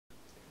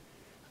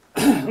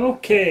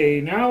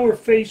Okay, now we're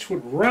faced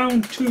with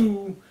round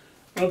 2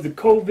 of the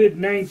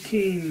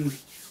COVID-19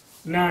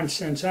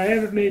 nonsense. I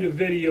haven't made a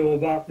video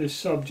about this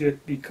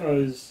subject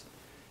because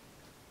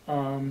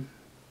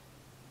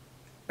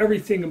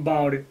everything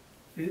about it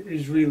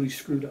is really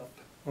screwed up.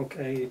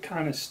 Okay, it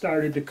kind of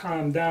started to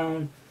calm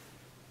down.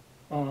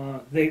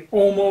 They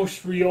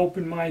almost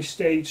reopened my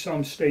state.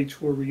 Some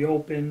states were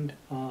reopened.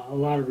 A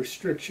lot of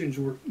restrictions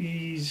were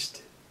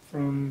eased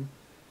from...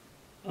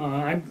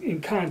 I'm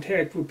in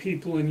contact with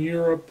people in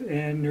Europe,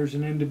 and there's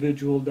an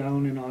individual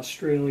down in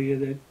Australia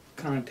that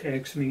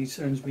contacts me,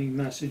 sends me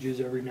messages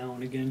every now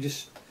and again,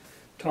 just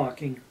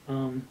talking.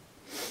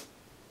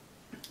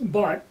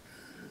 But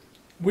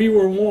we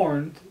were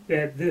warned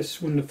that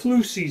when the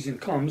flu season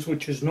comes,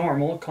 which is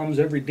normal, it comes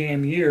every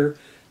damn year,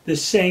 the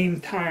same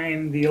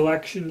time the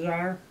elections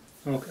are.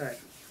 Okay.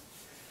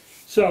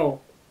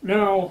 So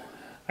now,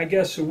 I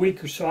guess a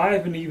week or so, I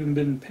haven't even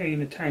been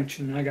paying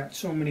attention. I got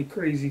so many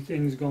crazy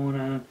things going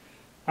on.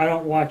 I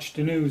don't watch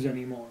the news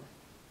anymore.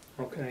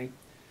 Okay.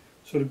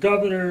 So the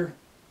governor,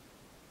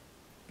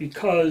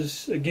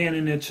 because, again,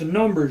 and it's a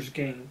numbers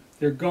game,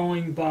 they're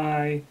going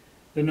by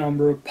the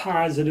number of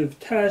positive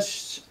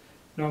tests,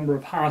 number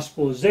of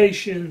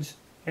hospitalizations,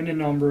 and the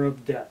number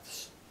of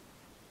deaths.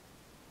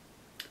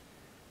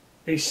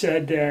 They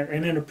said that,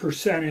 and then a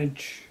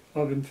percentage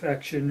of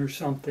infection or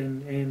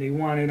something, and they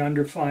wanted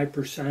under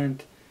 5%.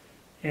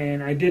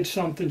 And I did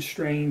something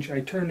strange. I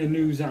turned the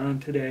news on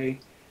today,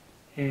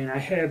 and I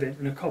haven't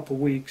in a couple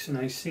weeks, and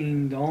I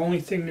seen the only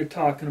thing they're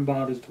talking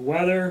about is the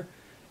weather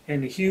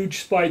and the huge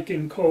spike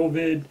in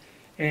COVID,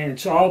 and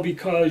it's all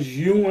because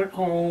you went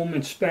home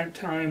and spent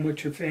time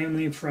with your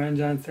family and friends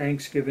on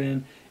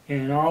Thanksgiving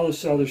and all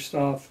this other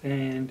stuff,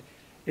 and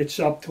it's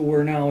up to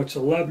where now it's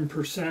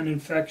 11%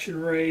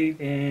 infection rate,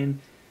 and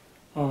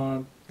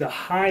the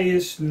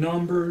highest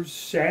numbers,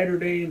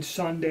 Saturday and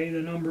Sunday, the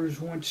numbers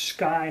went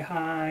sky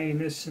high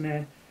and this and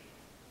that.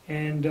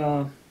 And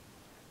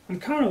I'm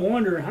kind of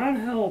wondering how the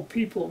hell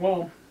people,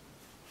 well,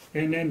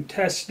 and then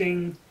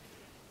testing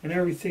and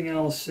everything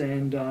else,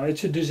 and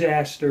it's a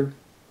disaster.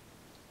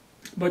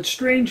 But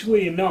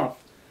strangely enough,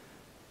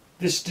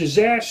 this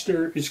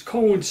disaster is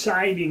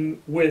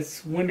coinciding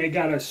with when they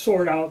got to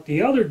sort out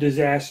the other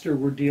disaster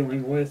we're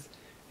dealing with,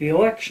 the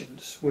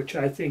elections, which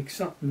I think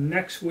something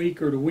next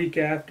week or the week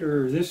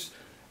after, or this,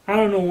 I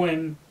don't know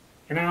when,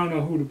 and I don't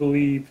know who to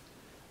believe,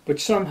 but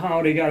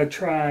somehow they got to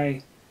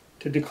try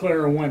to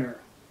declare a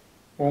winner,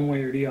 one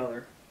way or the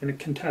other, in a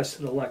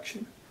contested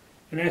election.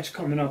 And that's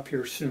coming up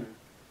here soon.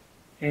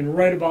 And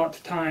right about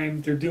the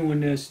time they're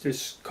doing this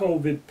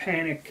COVID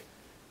panic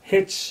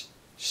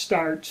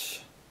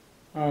starts.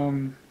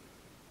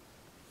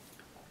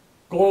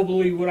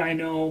 Globally, what I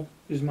know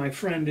is my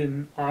friend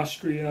in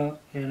Austria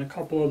and a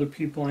couple other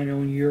people I know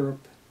in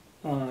Europe,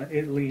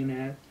 Italy and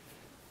that,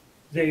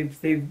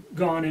 they've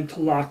gone into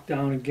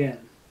lockdown again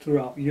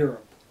throughout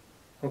Europe.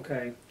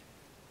 Okay.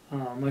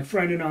 My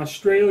friend in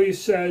Australia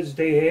says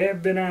they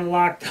have been on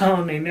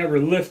lockdown, they never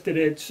lifted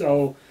it,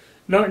 so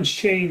nothing's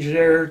changed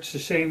there. It's the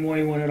same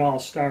way when it all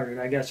started,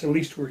 I guess, at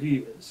least where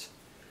he is.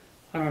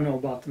 I don't know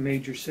about the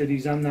major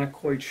cities. I'm not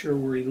quite sure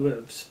where he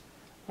lives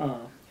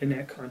in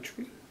that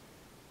country.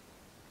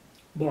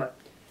 But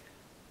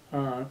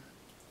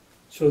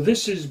so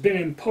this has been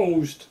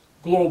imposed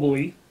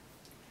globally,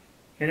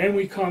 and then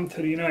we come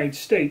to the United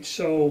States.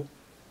 So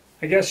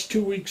I guess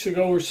 2 weeks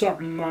ago or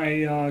something,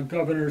 my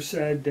governor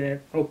said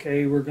that,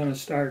 okay, we're going to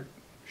start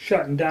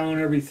shutting down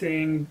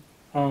everything.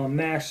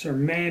 Masks are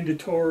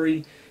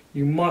mandatory.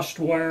 You must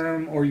wear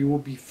them or you will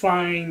be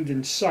fined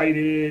and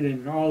cited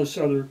and all this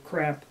other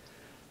crap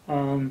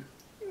when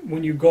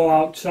you go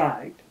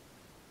outside.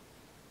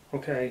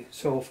 Okay,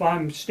 so if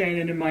I'm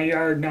standing in my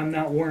yard and I'm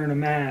not wearing a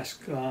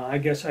mask, I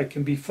guess I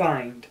can be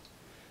fined.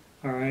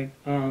 All right,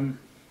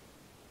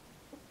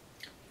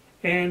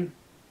 and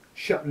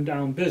shutting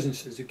down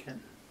businesses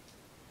again.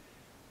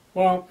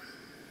 Well,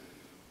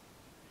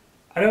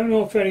 I don't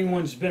know if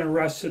anyone's been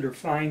arrested or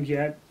fined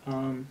yet,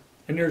 and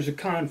there's a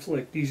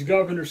conflict. These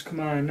governors come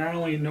on, not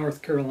only in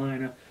North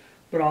Carolina,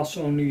 but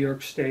also in New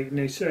York State, and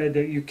they said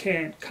that you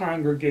can't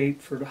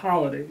congregate for the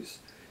holidays.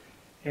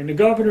 And the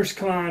governors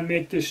come on,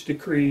 make this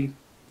decree,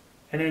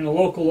 and then the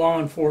local law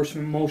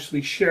enforcement,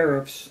 mostly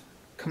sheriffs,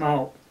 come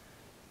out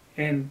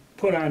and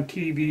put on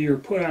TV or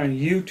put on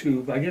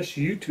YouTube. I guess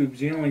YouTube's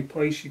the only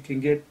place you can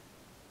get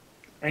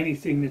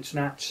anything that's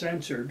not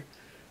censored.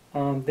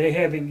 They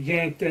haven't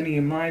yanked any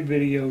of my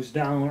videos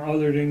down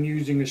other than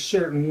using a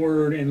certain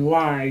word and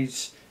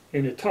lies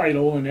in the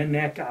title, and then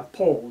that got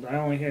pulled. I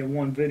only had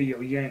one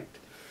video yanked.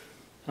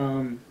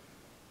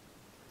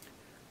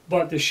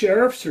 But the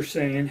sheriffs are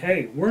saying,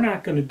 hey, we're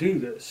not going to do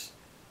this.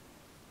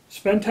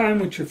 Spend time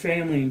with your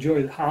family,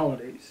 enjoy the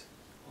holidays.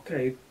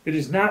 Okay? It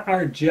is not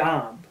our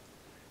job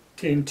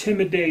to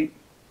intimidate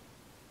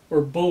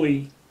or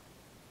bully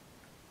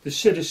the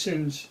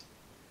citizens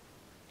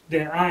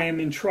that I am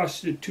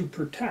entrusted to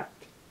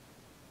protect.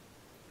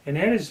 And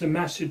that is the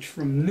message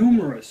from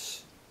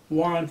numerous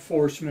law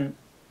enforcement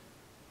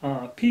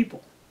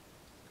people.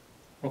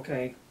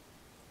 Okay?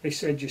 They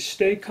said just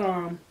stay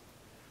calm,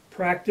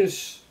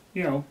 practice,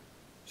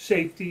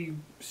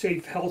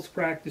 safe health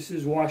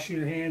practices, washing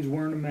your hands,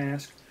 wearing a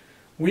mask.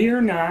 We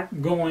are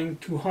not going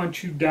to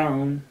hunt you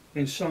down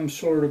in some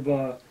sort of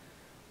a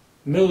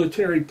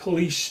military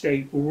police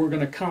state where we're going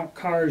to count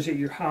cars at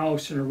your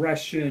house and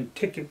arrest you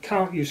and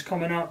count you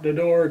coming out the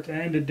door at the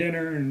end of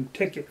dinner and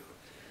ticket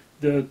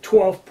the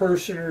 12th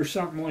person or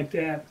something like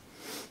that.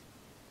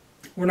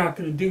 We're not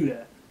going to do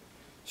that.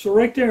 So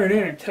right there and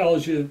then it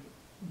tells you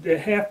that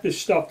half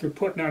this stuff they're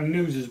putting on the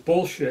news is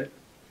bullshit.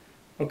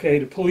 Okay,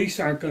 the police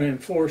aren't going to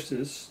enforce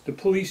this. The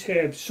police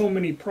have so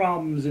many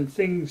problems and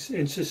things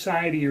in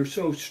society are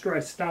so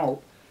stressed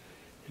out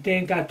that they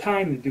ain't got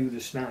time to do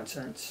this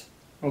nonsense.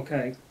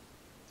 Okay.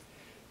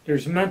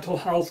 There's mental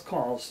health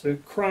calls. The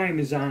crime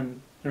is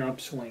on an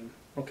upswing.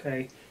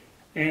 Okay.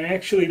 And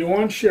actually the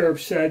one sheriff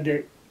said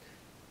that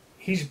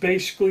he's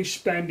basically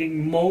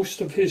spending most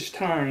of his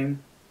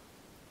time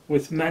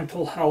with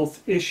mental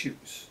health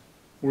issues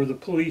where the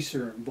police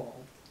are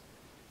involved.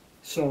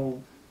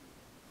 So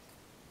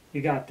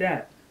you got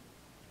that.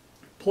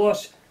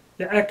 Plus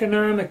the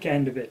economic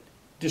end of it,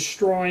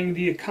 destroying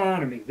the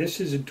economy. This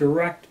is a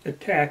direct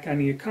attack on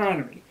the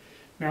economy.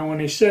 Now when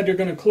they said they're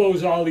going to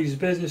close all these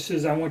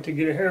businesses, I went to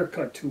get a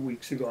haircut 2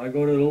 weeks ago. I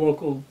go to the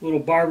local little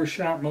barber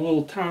shop in my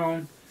little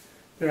town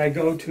that I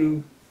go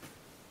to,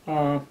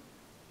 and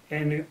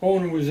the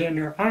owner was in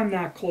there. I'm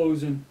not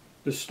closing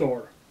the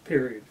store,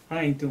 period.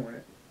 I ain't doing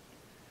it.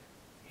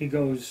 He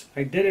goes,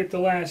 I did it the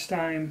last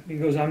time. He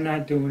goes, I'm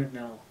not doing it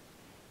now.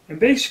 And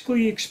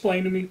basically he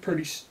explained to me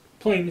pretty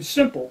plain and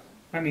simple.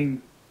 I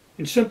mean,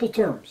 in simple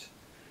terms.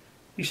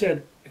 He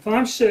said, if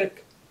I'm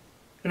sick,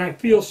 and I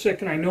feel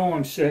sick and I know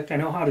I'm sick, I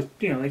know how to,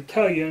 they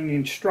tell you in the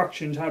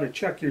instructions how to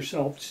check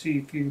yourself to see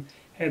if you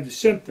have the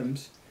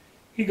symptoms.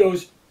 He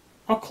goes,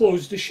 I'll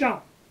close the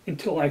shop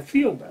until I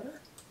feel better.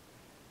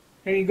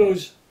 And he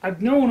goes,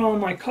 I've known all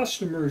my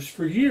customers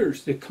for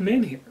years that come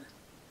in here.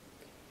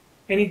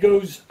 And he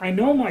goes, I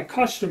know my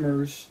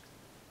customers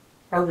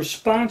are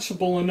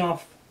responsible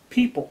enough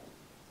people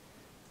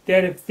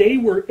that if they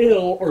were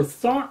ill or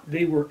thought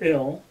they were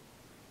ill,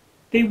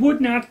 they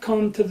would not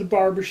come to the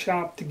barber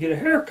shop to get a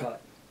haircut.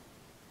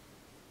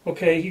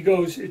 Okay, he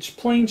goes, it's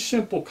plain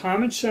simple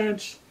common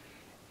sense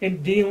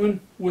and dealing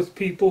with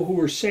people who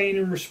are sane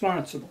and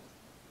responsible.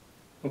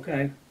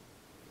 Okay?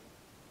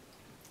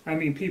 I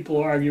mean, people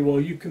argue,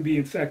 well, you can be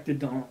infected,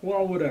 don't.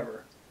 Well,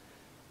 whatever.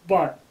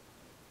 But,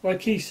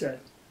 like he said,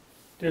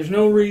 there's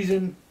no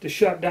reason to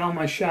shut down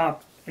my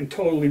shop and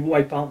totally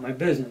wipe out my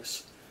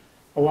business.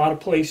 A lot of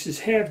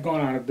places have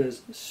gone out of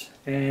business.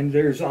 And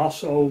there's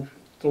also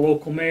the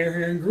local mayor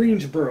here in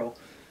Greensboro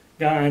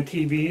got on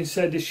TV and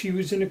said that she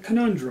was in a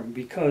conundrum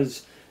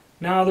because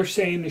now they're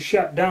saying to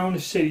shut down the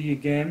city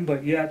again,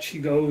 but yet she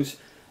goes,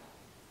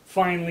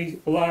 finally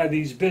a lot of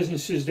these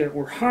businesses that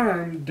were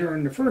harmed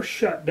during the first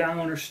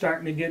shutdown are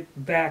starting to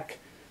get back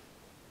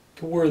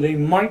to where they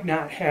might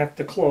not have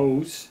to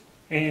close,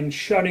 and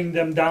shutting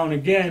them down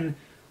again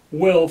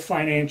will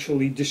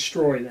financially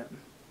destroy them.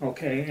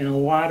 Okay, and a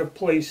lot of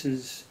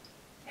places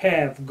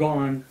have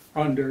gone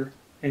under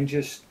and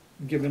just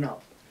given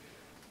up.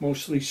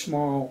 Mostly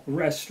small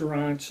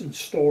restaurants and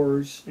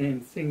stores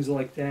and things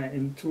like that,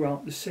 and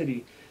throughout the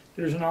city.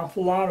 There's an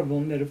awful lot of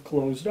them that have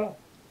closed up.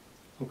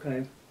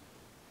 Okay.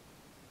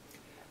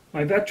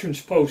 My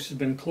veterans post has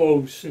been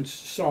closed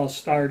since this all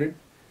started,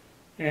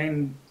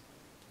 and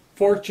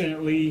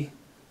fortunately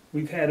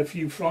we've had a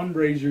few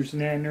fundraisers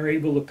and that, and they're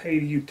able to pay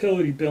the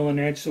utility bill and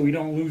that so we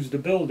don't lose the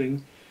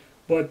building.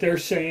 But they're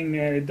saying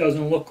that it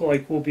doesn't look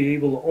like we'll be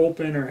able to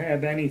open or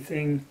have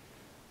anything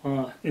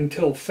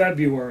until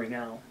February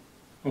now.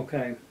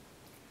 Okay,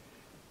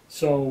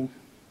 so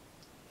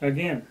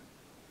again,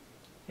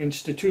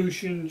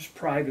 institutions,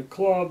 private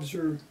clubs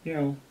are,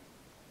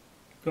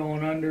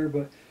 going under,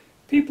 but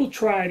people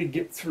try to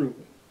get through,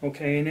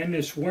 okay, and then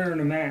this wearing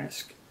a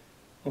mask,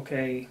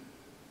 okay,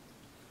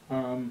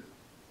 I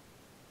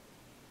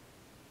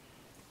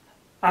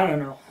don't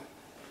know,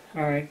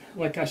 all right,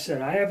 like I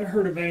said, I haven't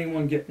heard of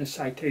anyone getting a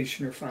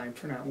citation or fine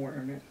for not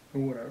wearing it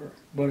or whatever,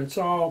 but it's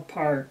all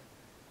part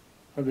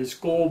of this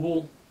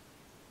global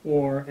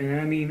war,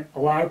 and I mean, a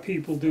lot of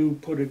people do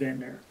put it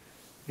in there.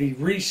 The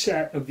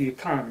reset of the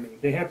economy.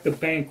 They have to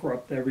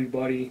bankrupt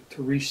everybody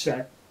to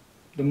reset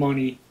the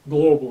money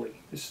globally.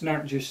 It's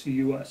not just the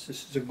U.S.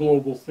 This is a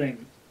global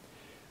thing.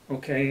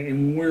 Okay,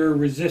 and we're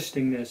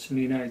resisting this in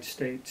the United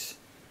States.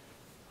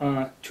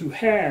 To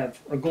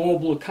have a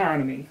global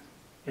economy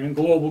and a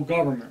global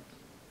government,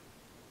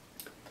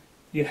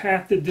 you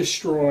have to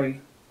destroy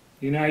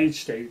the United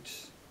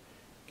States,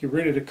 get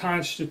rid of the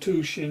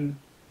Constitution,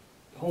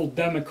 whole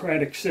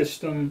democratic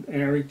system,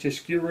 and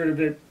just get rid of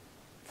it,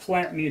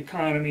 flatten the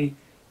economy,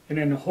 and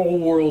then the whole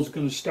world's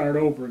going to start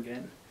over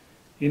again.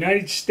 The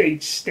United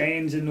States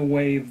stands in the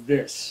way of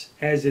this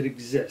as it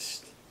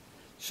exists.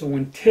 So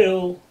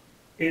until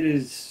it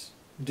is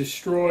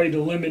destroyed,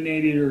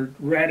 eliminated, or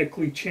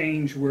radically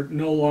changed where it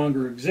no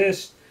longer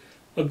exists,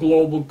 a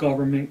global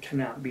government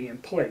cannot be in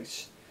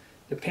place.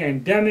 The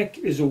pandemic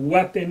is a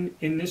weapon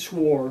in this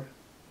war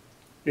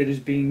that is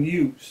being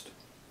used.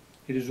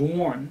 It is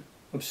one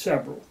of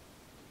several.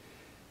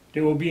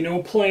 There will be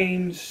no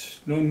planes,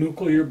 no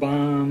nuclear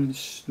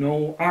bombs,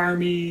 no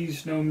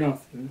armies, no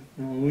nothing,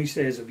 well, at least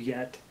as of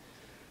yet.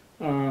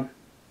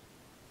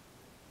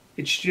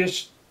 It's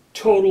just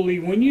totally,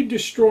 when you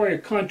destroy a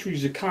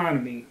country's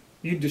economy,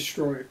 you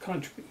destroy a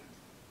country.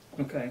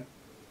 Okay?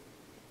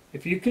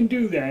 If you can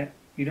do that,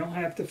 you don't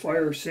have to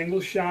fire a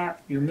single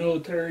shot. Your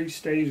military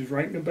stays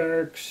right in the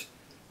barracks,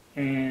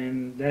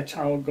 and that's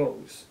how it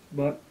goes.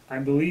 But I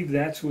believe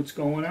that's what's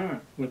going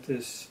on with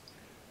this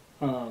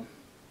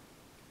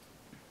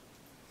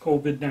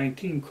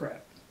COVID-19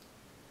 crap.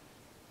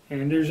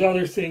 And there's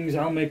other things.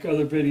 I'll make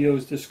other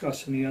videos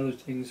discussing the other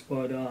things,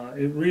 but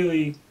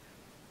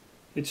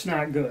it's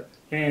not good.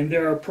 And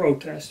there are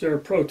protests. There are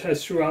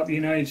protests throughout the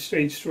United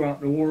States, throughout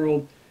the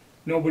world.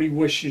 Nobody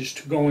wishes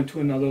to go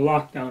into another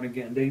lockdown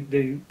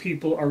again.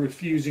 People are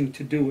refusing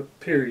to do it,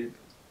 period.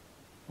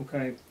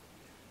 Okay?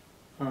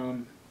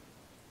 And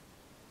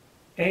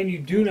you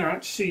do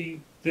not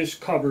see this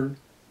covered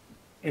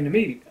in the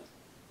media.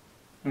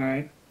 All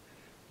right?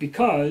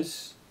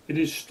 Because it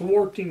is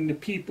thwarting the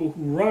people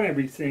who run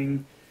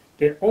everything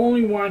that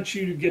only want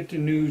you to get the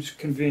news,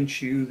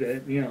 convince you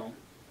that, you know,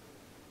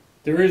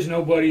 there is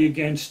nobody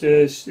against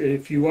this.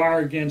 If you are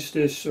against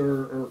this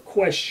or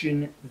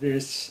question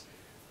this,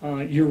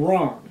 you're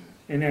wrong.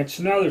 And that's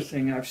another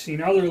thing. I've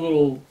seen other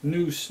little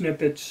news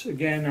snippets,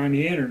 again, on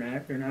the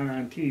internet, they're not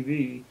on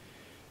TV,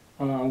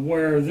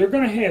 where they're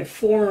going to have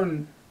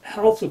foreign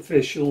health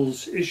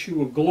officials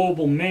issue a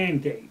global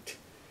mandate.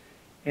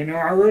 And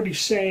they're already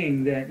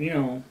saying that, you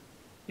know,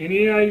 in the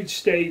United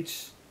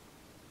States,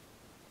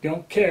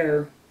 don't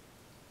care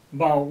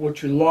about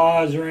what your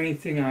laws or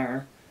anything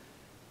are.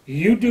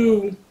 You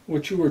do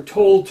what you were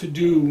told to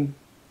do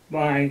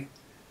by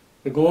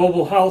the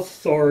Global Health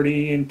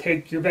Authority and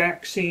take your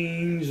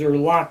vaccines or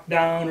lock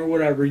down or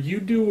whatever. You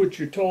do what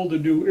you're told to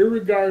do,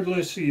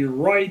 irregardless of your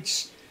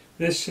rights,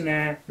 this and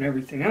that, and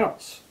everything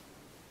else.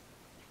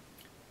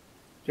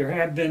 There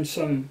have been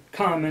some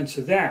comments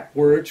of that,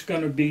 where it's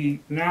going to be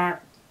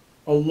not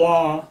a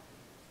law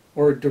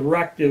or a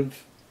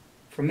directive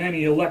from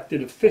any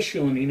elected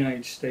official in the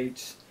United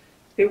States.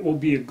 It will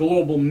be a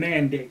global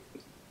mandate,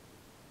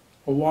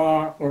 a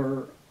law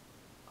or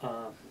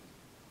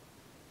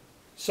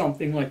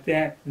something like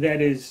that that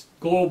is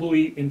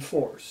globally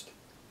enforced,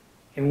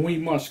 and we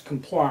must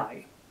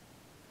comply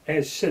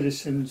as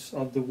citizens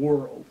of the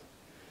world.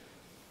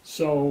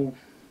 So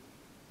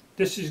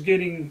this is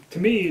getting, to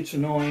me, it's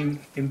annoying,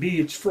 and B,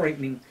 it's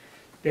frightening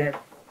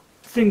that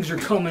things are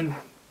coming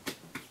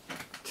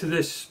to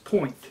this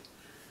point.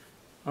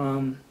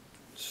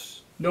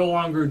 It's no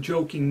longer a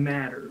joking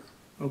matter.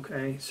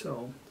 Okay,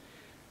 so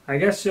I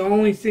guess the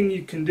only thing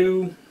you can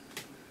do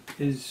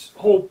is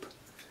hope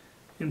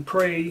and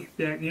pray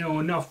that, you know,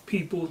 enough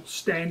people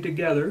stand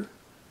together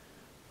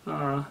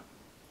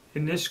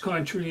in this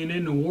country and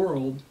in the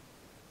world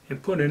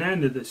and put an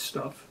end to this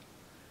stuff.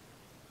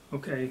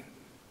 Okay,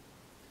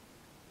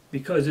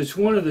 because it's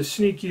one of the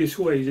sneakiest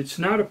ways. It's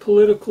not a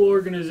political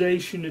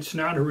organization, it's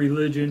not a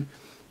religion,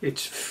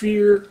 it's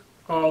fear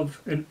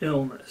of an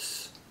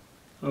illness,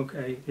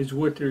 okay, is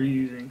what they're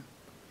using.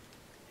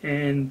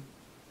 And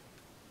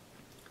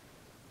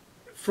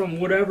from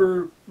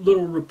whatever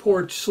little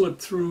reports slip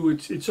through,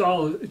 it's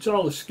all a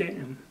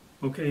scam,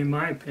 okay, in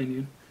my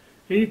opinion.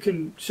 And you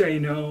can say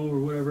no or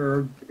whatever,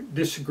 or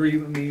disagree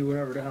with me,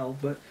 whatever the hell,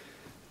 but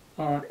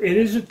it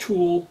is a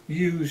tool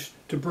used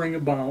to bring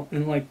about,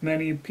 and like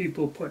many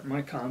people put in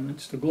my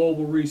comments, the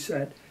global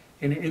reset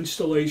and the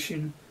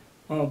installation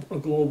of a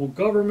global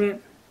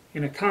government,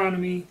 an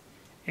economy,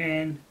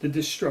 and the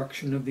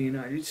destruction of the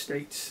United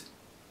States.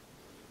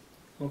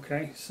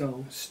 Okay,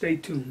 so stay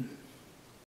tuned.